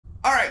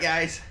All right,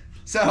 guys.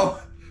 So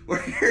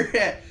we're here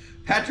at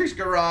Patrick's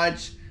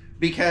garage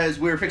because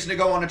we were fixing to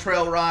go on a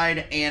trail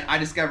ride and I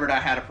discovered I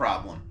had a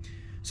problem.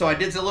 So I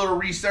did a little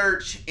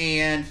research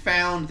and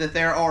found that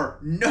there are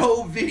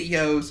no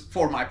videos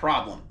for my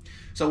problem.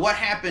 So what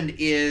happened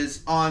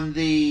is on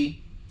the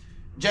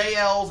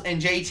JLs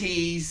and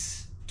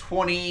JTs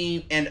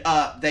 20 and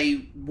up,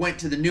 they went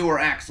to the newer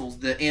axles,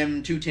 the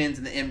M210s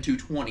and the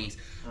M220s.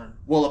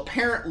 Well,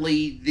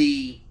 apparently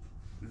the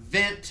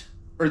vent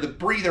or the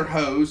breather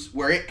hose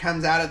where it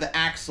comes out of the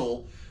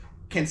axle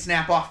can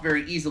snap off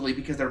very easily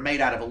because they're made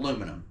out of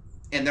aluminum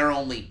and they're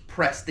only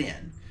pressed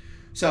in.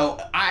 So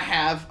I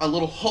have a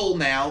little hole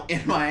now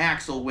in my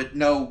axle with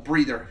no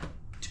breather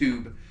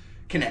tube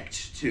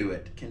connected to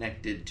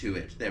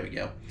it. There we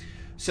go.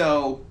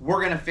 So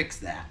we're gonna fix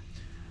that.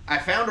 I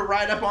found a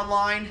write-up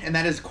online and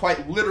that is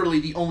quite literally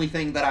the only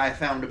thing that I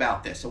found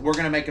about this. So we're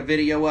gonna make a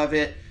video of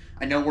it.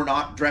 I know we're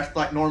not dressed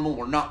like normal,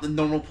 we're not the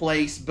normal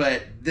place,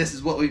 but this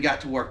is what we've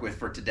got to work with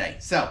for today.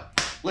 So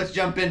let's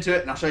jump into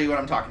it and I'll show you what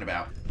I'm talking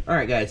about. All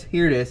right guys,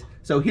 here it is.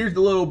 So here's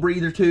the little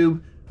breather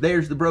tube.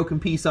 There's the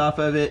broken piece off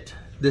of it.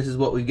 This is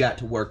what we've got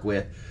to work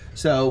with.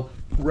 So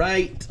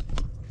right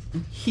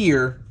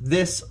here,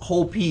 this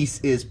whole piece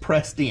is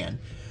pressed in.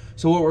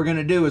 So what we're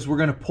gonna do is we're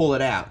gonna pull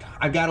it out.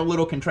 I've got a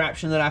little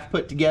contraption that I've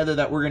put together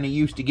that we're gonna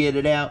use to get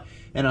it out,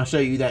 and I'll show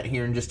you that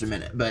here in just a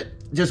minute. But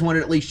just wanted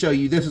to at least show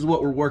you this is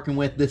what we're working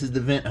with. This is the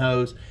vent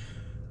hose,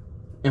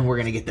 and we're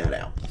gonna get that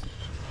out.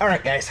 All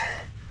right, guys.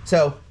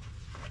 So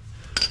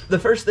the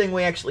first thing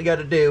we actually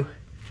gotta do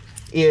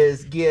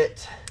is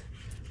get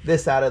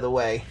this out of the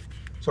way.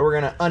 So we're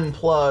gonna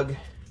unplug.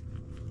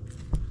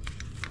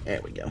 There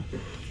we go.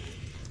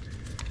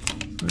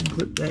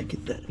 Unclip that,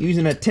 get that.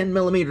 Using a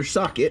 10mm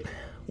socket,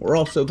 we're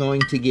also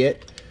going to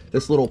get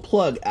this little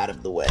plug out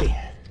of the way.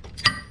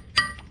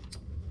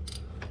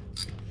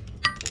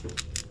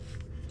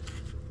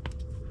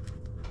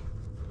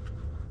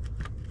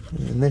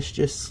 And this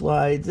just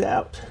slides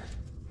out.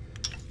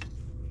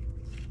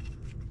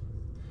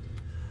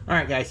 All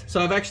right, guys,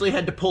 so I've actually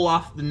had to pull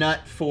off the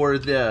nut for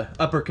the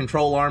upper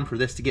control arm for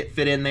this to get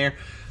fit in there.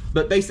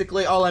 But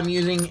basically all I'm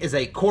using is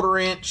a 1/4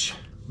 inch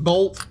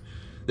bolt.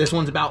 This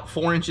one's about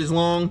 4 inches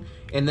long.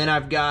 And then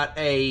I've got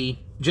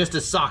just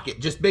a socket,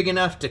 just big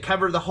enough to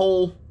cover the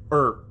hole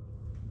or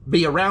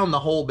be around the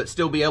hole, but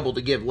still be able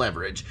to give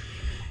leverage.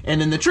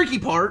 And then the tricky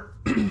part,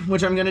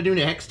 which I'm gonna do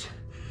next,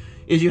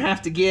 is you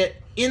have to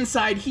get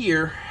inside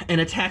here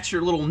and attach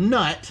your little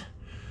nut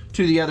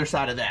to the other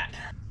side of that.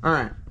 All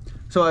right,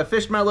 so I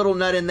fished my little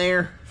nut in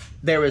there.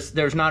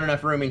 There's not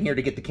enough room in here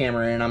to get the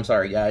camera in, I'm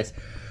sorry guys.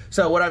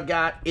 So what I've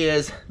got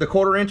is the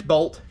 1/4 inch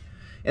bolt,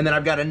 and then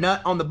I've got a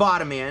nut on the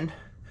bottom end,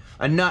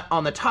 a nut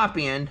on the top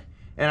end,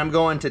 and I'm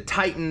going to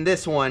tighten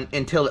this one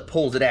until it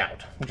pulls it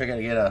out, which I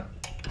gotta get up.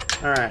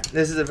 All right,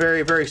 this is a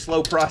very, very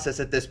slow process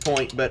at this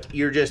point, but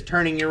you're just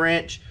turning your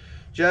wrench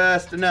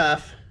just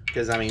enough,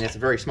 because I mean, it's a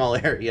very small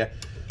area,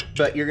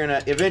 but you're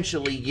gonna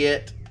eventually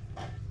get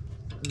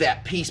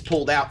that piece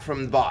pulled out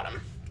from the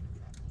bottom.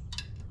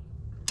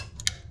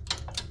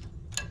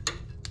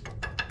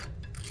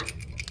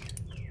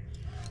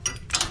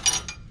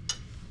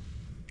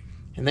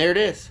 And there it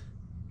is.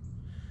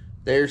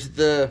 There's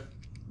the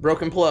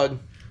broken plug.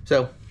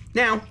 So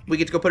now we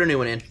get to go put a new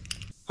one in.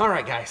 All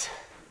right, guys.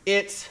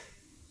 It's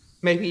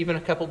maybe even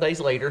a couple days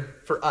later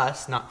for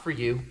us, not for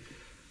you.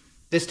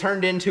 This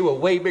turned into a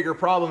way bigger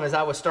problem as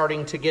I was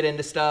starting to get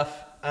into stuff.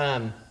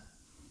 I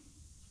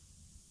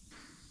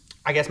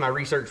guess my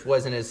research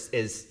wasn't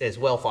as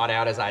well thought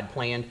out as I'd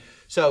planned.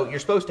 So you're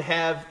supposed to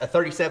have a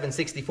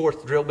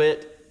 37/64 drill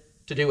bit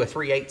to do a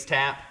 3/8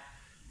 tap.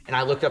 And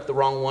I looked up the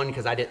wrong one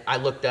because I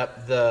looked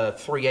up the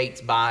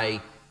 3/8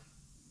 by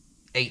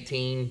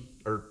 18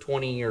 or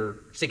 20 or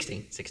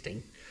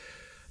 16.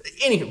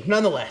 Anywho,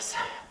 nonetheless,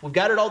 we've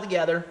got it all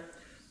together.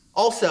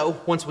 Also,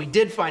 once we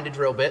did find a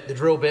drill bit, the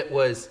drill bit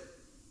was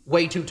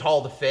way too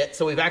tall to fit.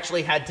 So we've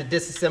actually had to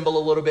disassemble a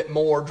little bit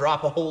more,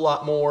 drop a whole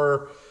lot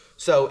more.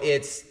 So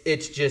it's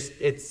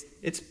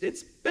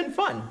been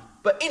fun.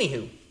 But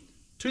anywho,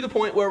 to the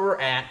point where we're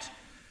at,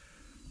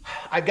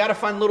 I've got a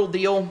fun little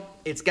deal.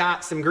 It's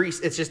got some grease.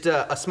 It's just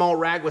a small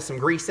rag with some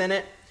grease in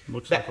it.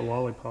 Looks like a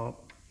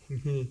lollipop.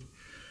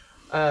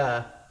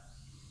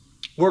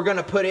 We're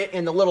gonna put it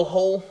in the little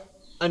hole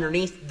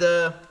underneath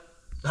the,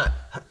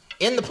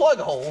 in the plug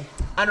hole,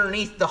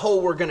 underneath the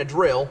hole we're gonna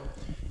drill.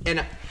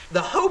 And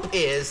the hope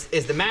is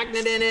the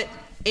magnet in it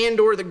and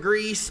or the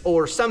grease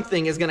or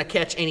something is gonna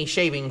catch any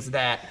shavings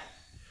that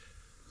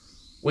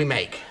we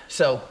make.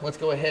 So let's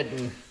go ahead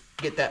and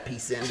get that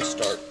piece in to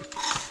start.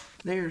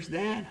 There's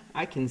that,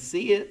 I can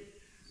see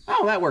it.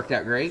 Oh, that worked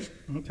out great.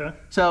 Okay.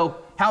 So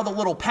how the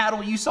little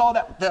paddle, you saw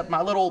that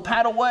my little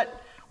paddle what?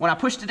 When I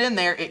pushed it in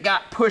there, it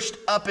got pushed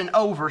up and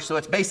over, so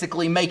it's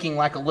basically making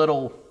like a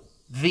little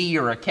V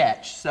or a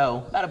catch.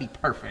 So that'll be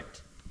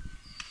perfect.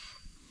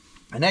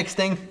 The next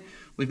thing,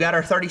 we've got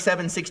our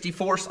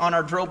 37/64 on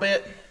our drill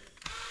bit.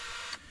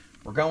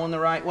 We're going the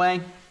right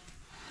way.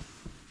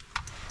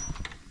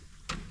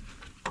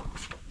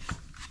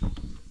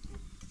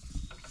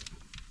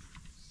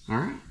 All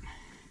right.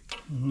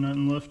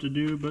 Nothing left to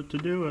do but to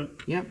do it.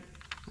 Yep.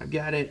 I've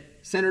got it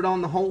centered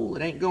on the hole.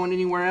 It ain't going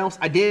anywhere else.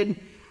 I did,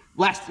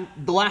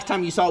 the last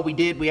time you saw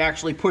we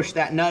actually pushed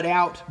that nut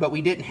out, but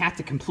we didn't have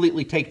to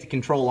completely take the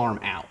control arm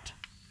out.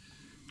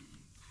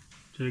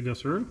 Did it go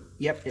through?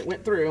 Yep, it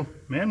went through.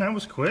 Man, that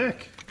was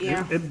quick.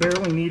 Yeah. It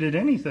barely needed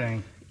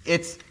anything.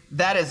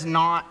 That is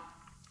not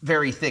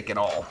very thick at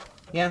all.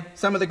 Yeah,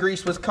 some of the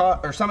grease was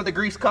caught, or some of the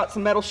grease caught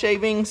some metal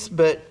shavings,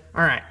 but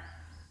all right.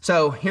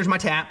 So here's my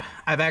tap.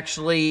 I've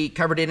actually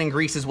covered it in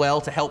grease as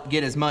well to help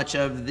get as much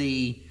of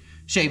the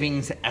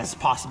shavings as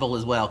possible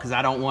as well, because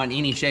I don't want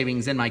any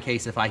shavings in my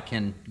case if I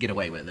can get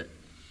away with it.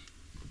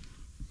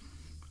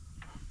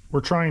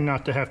 We're trying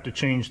not to have to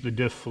change the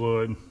diff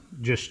fluid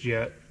just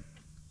yet.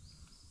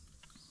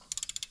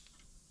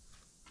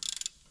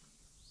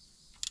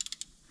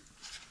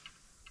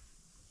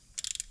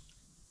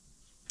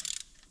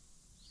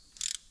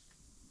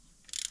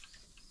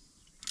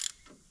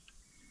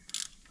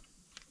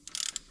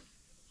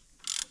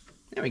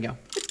 There we go.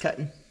 It's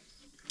cutting.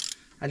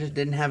 I just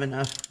didn't have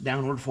enough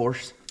downward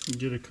force.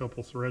 Get a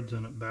couple threads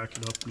in it, back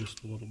it up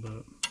just a little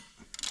bit.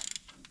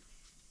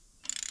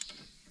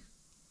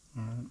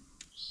 All right.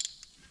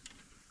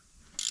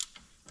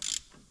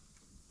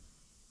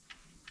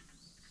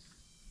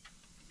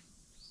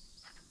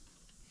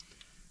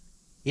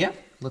 Yep,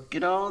 look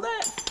at all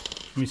that.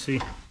 Let me see.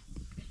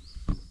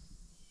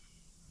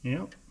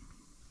 Yep.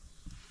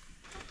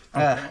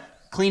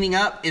 Cleaning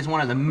up is one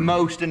of the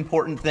most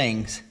important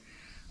things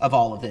of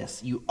all of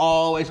this. You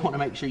always want to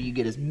make sure you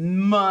get as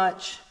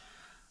much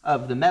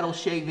of the metal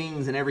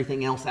shavings and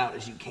everything else out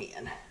as you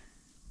can.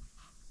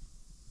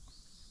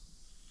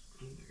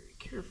 Very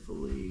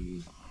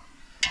carefully.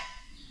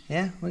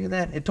 Yeah, look at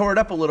that. It tore it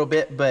up a little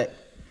bit, but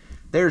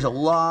there's a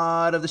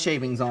lot of the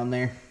shavings on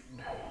there.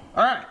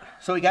 All right,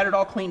 so we got it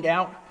all cleaned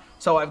out.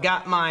 So I've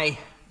got my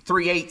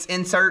 3/8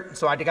 insert.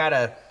 So I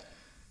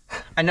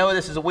know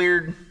this is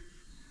weird,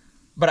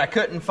 but I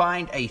couldn't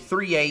find a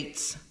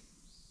 3/8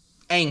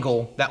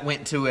 angle that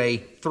went to a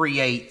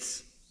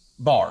 3/8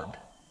 barb.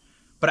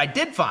 But I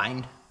did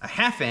find a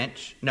 1/2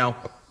 inch, no,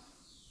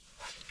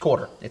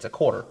 quarter. It's a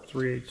quarter.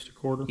 3/8 to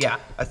quarter? Yeah,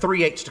 a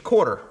 3/8 to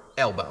quarter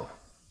elbow.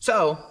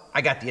 So I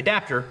got the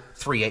adapter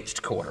 3/8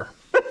 to quarter.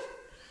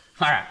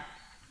 All right.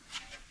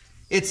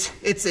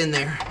 It's in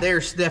there.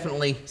 There's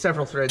definitely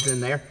several threads in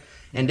there,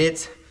 and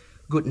it's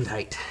good and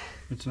tight.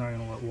 It's not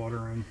gonna let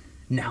water in.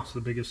 No. That's the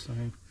biggest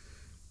thing.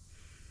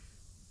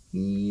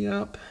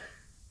 Yup.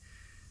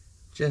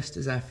 Just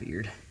as I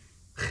feared.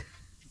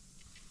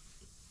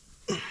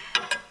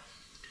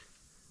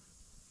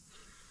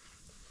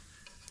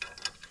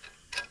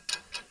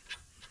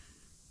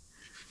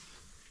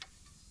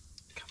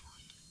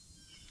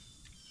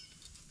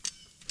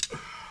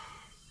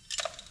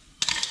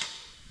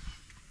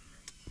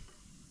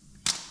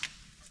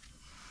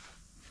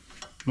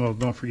 Well,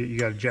 don't forget you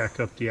gotta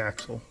jack up the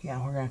axle. Yeah,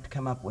 we're gonna have to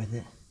come up with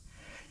it.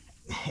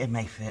 It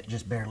may fit,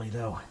 just barely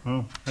though.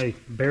 Well, hey,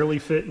 barely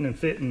fitting and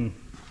fitting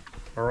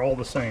are all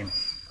the same.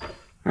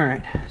 All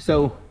right,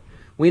 so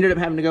we ended up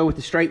having to go with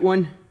the straight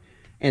one,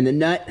 and the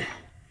nut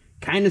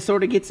kind of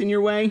sort of gets in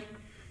your way.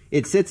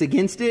 It sits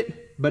against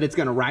it, but it's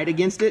gonna ride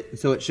against it,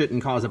 so it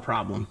shouldn't cause a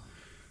problem.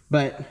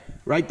 But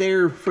right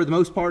there, for the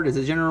most part, is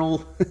a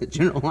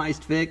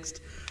generalized fixed.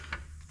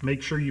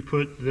 Make sure you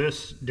put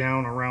this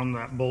down around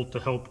that bolt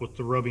to help with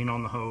the rubbing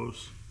on the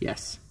hose.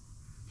 Yes.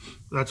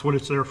 That's what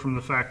it's there from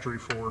the factory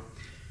for.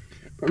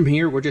 From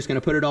here, we're just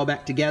gonna put it all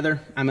back together.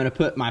 I'm gonna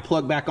put my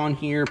plug back on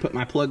here, put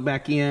my plug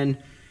back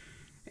in,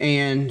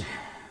 and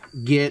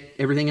get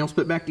everything else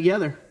put back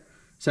together.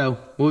 So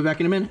we'll be back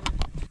in a minute.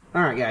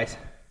 All right, guys.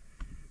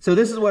 So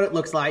this is what it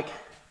looks like.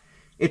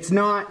 It's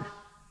not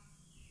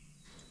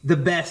the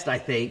best, I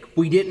think.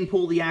 We didn't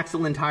pull the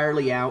axle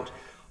entirely out,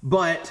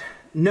 but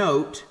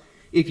note,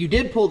 if you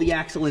did pull the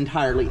axle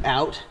entirely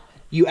out,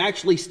 you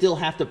actually still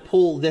have to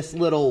pull this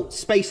little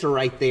spacer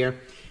right there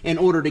in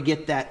order to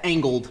get that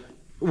angled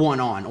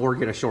one on, or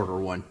get a shorter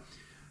one.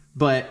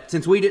 But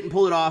since we didn't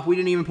pull it off, we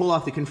didn't even pull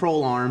off the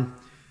control arm,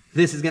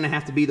 this is gonna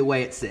have to be the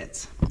way it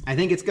sits. I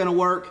think it's gonna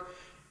work.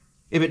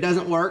 If it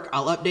doesn't work,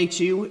 I'll update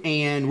you,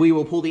 and we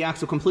will pull the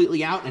axle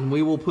completely out, and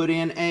we will put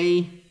in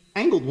a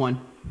angled one.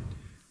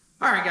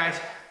 All right, guys,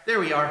 there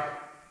we are.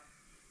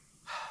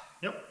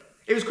 Yep.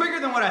 It was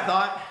quicker than what I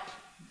thought.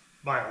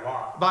 By a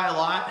lot. By a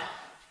lot.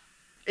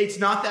 It's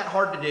not that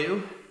hard to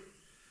do.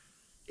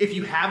 If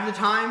you have the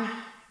time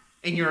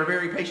and you're a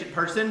very patient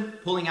person,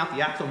 pulling out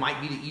the axle might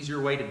be the easier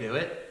way to do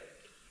it.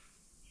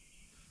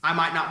 I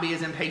might not be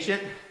as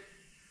impatient,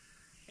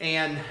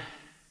 and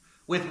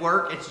with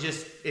work,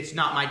 it's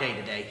not my day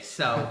to day.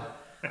 So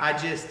I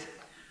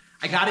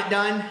got it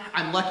done.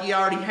 I'm lucky I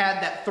already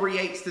had that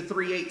 3/8 to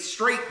 3/8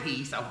 straight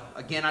piece.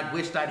 Again, I'd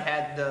wished I'd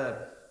had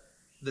the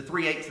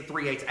 3/8 to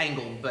 3/8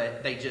 angled,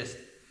 but they just,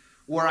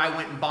 where I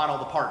went and bought all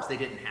the parts, they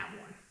didn't have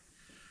one.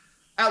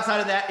 Outside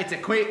of that, it's a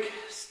quick,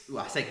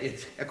 well, I say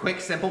it's a quick,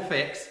 simple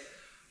fix,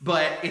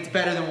 but it's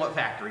better than what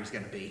factory's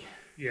gonna be.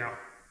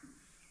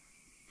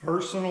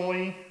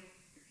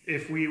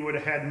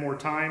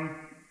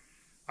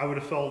 I would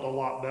have felt a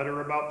lot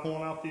better about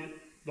pulling out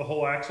the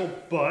whole axle.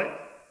 But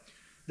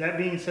that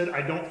being said,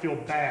 I don't feel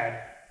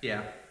bad.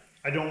 Yeah.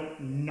 I don't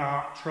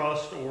not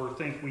trust or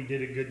think we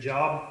did a good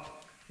job.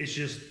 It's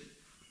just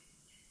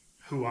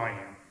who I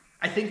am.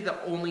 I think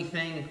the only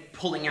thing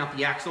pulling out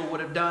the axle would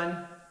have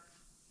done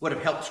would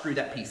have helped screw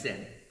that piece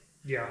in.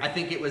 Yeah. I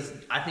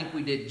think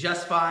we did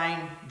just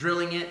fine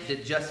drilling it,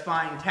 did just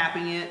fine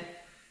tapping it.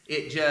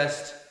 It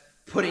just,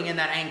 putting in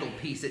that angled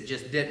piece, it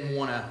just didn't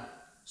want to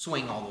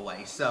swing all the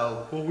way.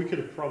 So, well, we could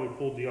have probably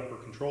pulled the upper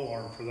control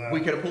arm for that. we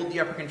could have pulled the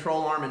upper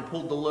control arm and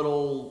pulled the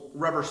little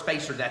rubber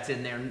spacer that's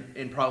in there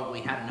and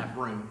probably had enough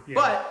room. Yeah.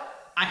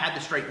 But I had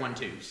the straight one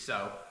too,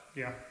 so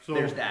yeah. So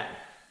there's that.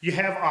 You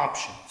have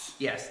options.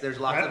 Yes, there's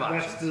lots of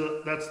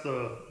options. That's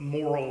the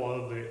moral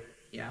of it.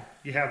 Yeah.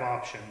 You have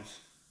options.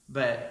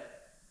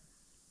 But,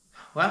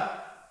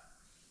 well,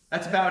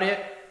 that's about it.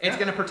 It's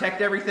going to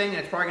protect everything, and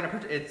it's probably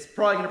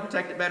going to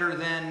protect it better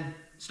than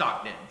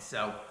stock did.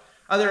 So,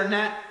 other than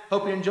that,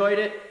 hope you enjoyed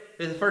it. If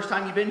it's the first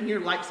time you've been here,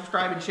 like,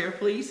 subscribe, and share,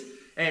 please.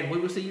 And we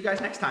will see you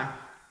guys next time.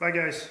 Bye,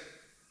 guys.